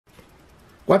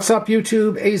What's up,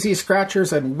 YouTube? AZ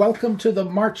Scratchers, and welcome to the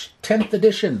March 10th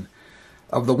edition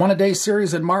of the One-A-Day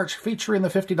series in March, featuring the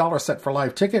 $50 Set for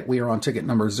Life ticket. We are on ticket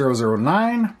number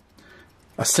 009,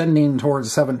 ascending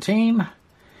towards 17.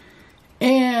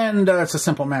 And it's a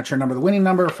simple match your number, the winning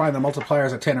number, find the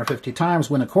multipliers at 10 or 50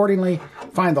 times, win accordingly,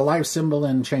 find the life symbol,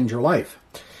 and change your life.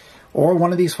 Or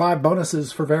one of these 5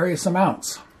 bonuses for various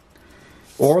amounts.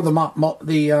 Or the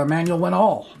manual win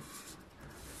all.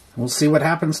 We'll see what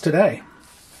happens today.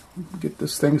 Get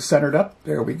this thing centered up.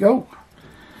 There we go.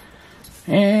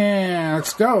 And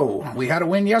let's go. We had a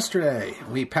win yesterday.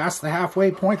 We passed the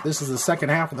halfway point. This is the second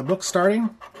half of the book starting.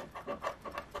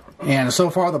 And so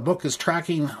far the book is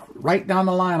tracking right down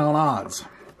the line on odds.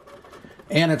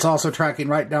 And it's also tracking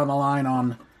right down the line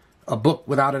on a book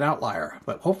without an outlier.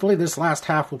 But hopefully this last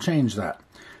half will change that.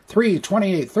 3,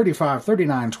 28, 35,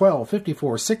 39, 12,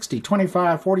 54, 60,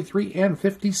 25, 43, and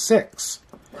 56.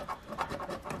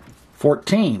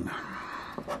 14.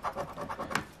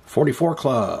 44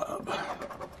 Club.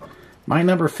 My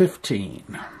number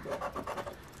 15.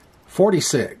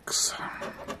 46.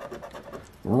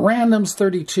 Randoms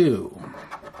 32.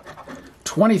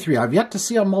 23. I've yet to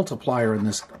see a multiplier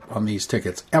on these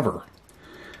tickets ever.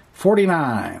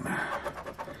 49.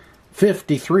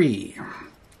 53.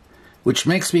 Which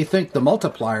makes me think the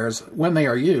multipliers, when they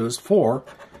are used for,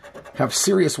 have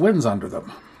serious wins under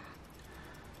them.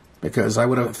 Because I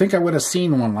think I would have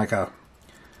seen one like a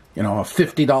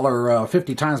 $50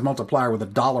 50 times multiplier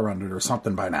with $1 under it or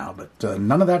something by now, but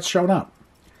none of that's shown up.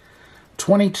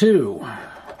 22,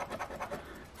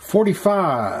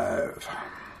 45,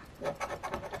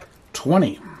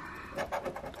 20,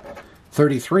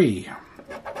 33.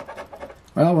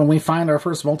 Well, when we find our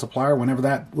first multiplier, whenever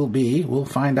that will be, we'll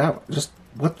find out just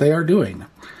what they are doing.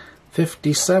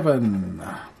 57,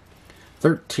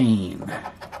 13,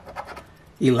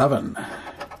 11,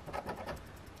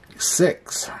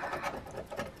 6,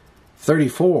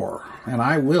 34, and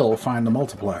I will find the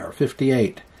multiplier,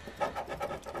 58,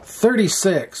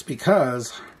 36,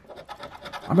 because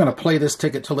I'm going to play this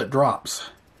ticket till it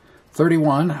drops.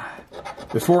 31,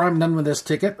 before I'm done with this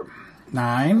ticket,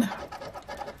 9,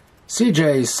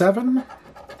 CJ 7,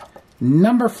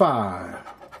 number 5,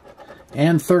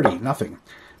 and 30, nothing.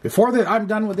 Before I'm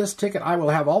done with this ticket, I will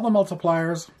have all the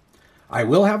multipliers, I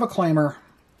will have a claimer,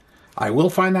 I will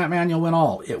find that manual win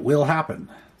all. It will happen.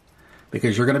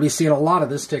 Because you're going to be seeing a lot of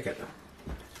this ticket.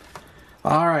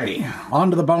 Alrighty. On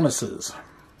to the bonuses.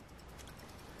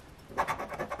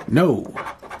 No.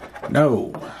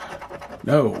 No.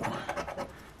 No.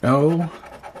 No.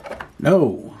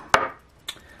 No.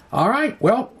 Alright.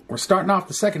 Well, we're starting off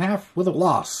the second half with a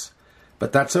loss.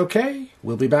 But that's okay.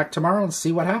 We'll be back tomorrow and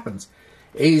see what happens.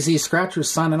 AZ Scratchers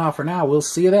signing off for now. We'll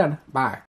see you then. Bye.